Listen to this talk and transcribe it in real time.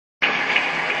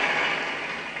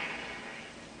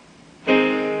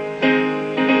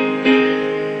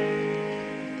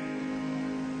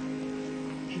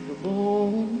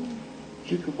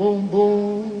boom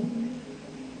boom,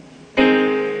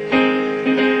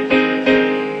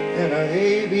 and a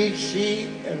ABC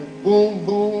and a boom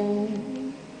boom.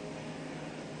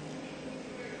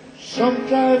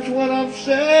 Sometimes when I'm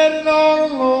sad and all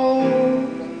alone,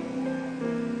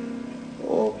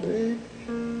 oh baby,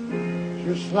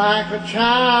 just like a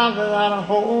child without a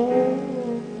home.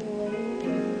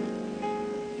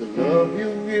 The love you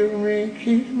give me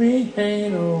keeps me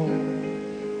hanging on.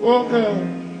 Oh girl,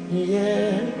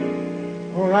 yeah,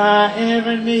 all I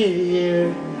ever need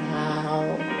is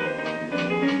now.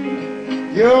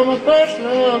 You're my first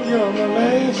love, you're my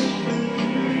last.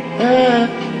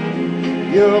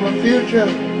 You're my future,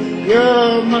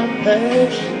 you're my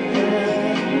past.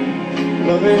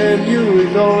 Loving you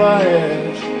is all I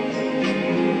ask.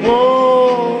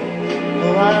 Oh,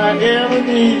 all I ever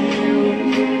need you.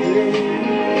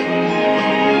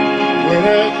 When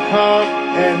it comes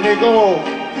and they go,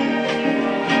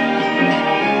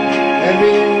 and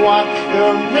we watch the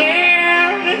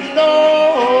mountains go.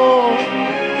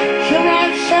 July,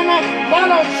 summer,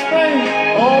 fall of spring,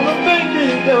 all the things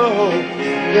you do.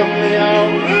 Give me all,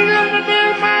 let me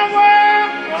build my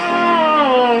world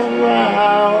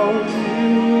around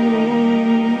you.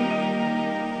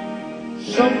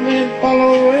 Some men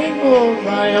follow rainbows, I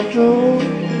am told.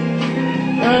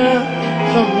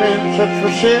 Some men search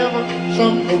for silver,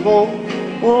 some for gold.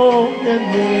 Oh, get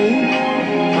me,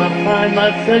 I find my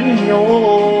treasure in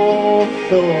your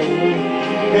soul.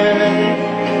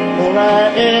 Yeah, all I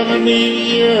ever need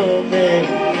you,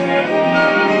 baby.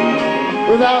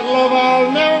 Without love,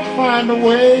 I'll never find a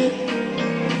way.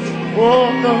 Oh,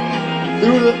 no,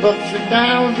 through the ups and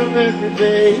downs of every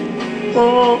day.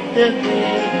 Oh, get me,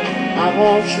 I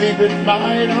won't sleep at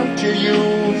night until you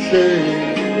say,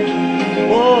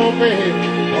 oh, baby,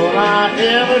 all I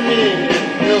ever need is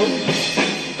you.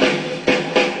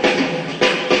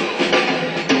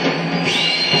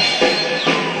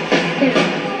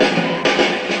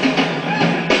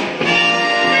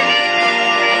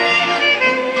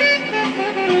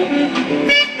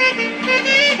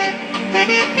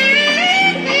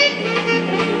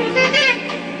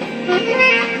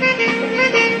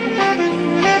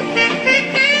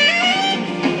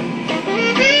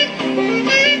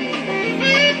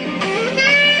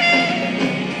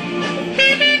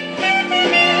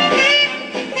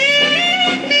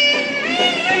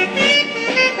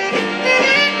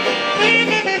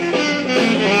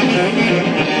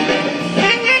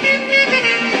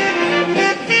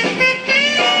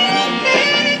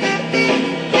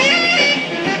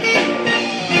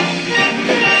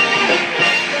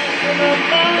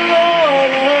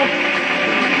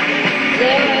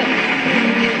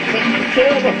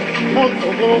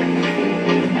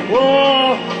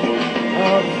 Oh, I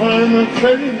find the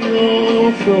treasure in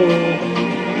your soul.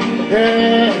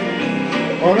 Yeah,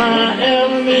 all I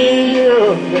ever need you,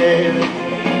 baby.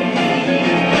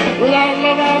 Without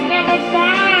love, I'll never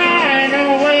find a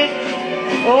way.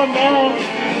 Oh no,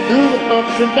 through the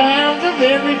ups and downs of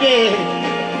every day.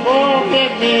 Oh,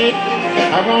 get me,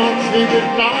 I won't sleep at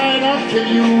night until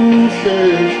you say,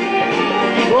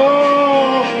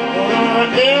 oh, all I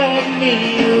ever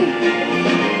need you.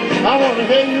 I want to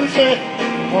hear you say,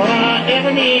 all I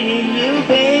ever need is you,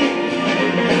 babe.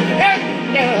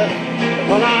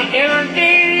 All I ever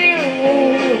need is you.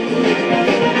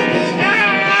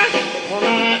 All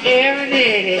I ever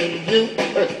need is you.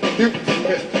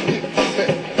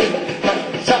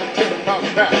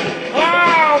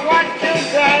 Oh, what you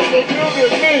trying to do to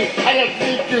me? I just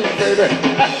need you, baby.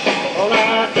 All I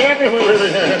ever need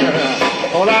is you.